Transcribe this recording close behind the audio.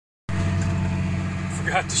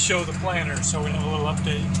forgot to show the planter, so we have a little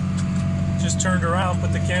update. Just turned around,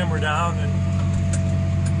 put the camera down, and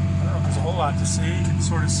I don't know if there's a whole lot to see. You can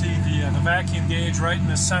sort of see the vacuum gauge right in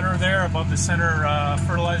the center there, above the center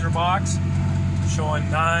fertilizer box, showing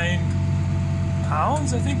 9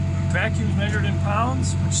 pounds. I think vacuum's measured in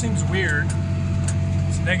pounds, which seems weird.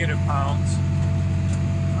 It's negative pounds.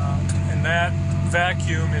 And that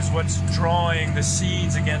vacuum is what's drawing the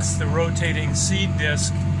seeds against the rotating seed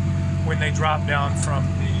disc when they drop down from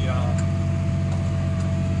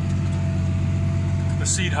the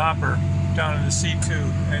seed hopper down in the seed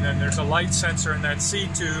tube. And then there's a light sensor in that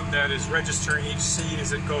seed tube that is registering each seed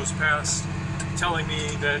as it goes past, telling me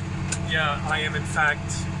that, yeah, I am in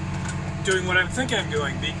fact doing what I think I'm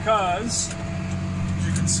doing, because as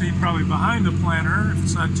you can see probably behind the planter, if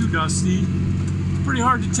it's not too dusty, pretty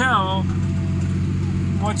hard to tell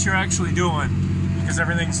what you're actually doing, because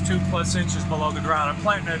everything's 2+ inches below the ground. I'm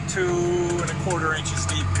planting at 2 1/4 inches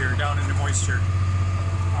deep here, down into moisture.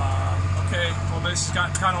 Okay, well, this has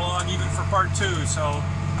gotten kind of long even for part 2, so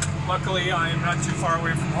luckily I am not too far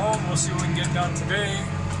away from home. We'll see what we can get done today.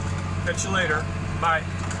 Catch you later. Bye.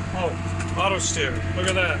 Oh, auto steer. Look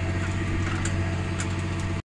at that.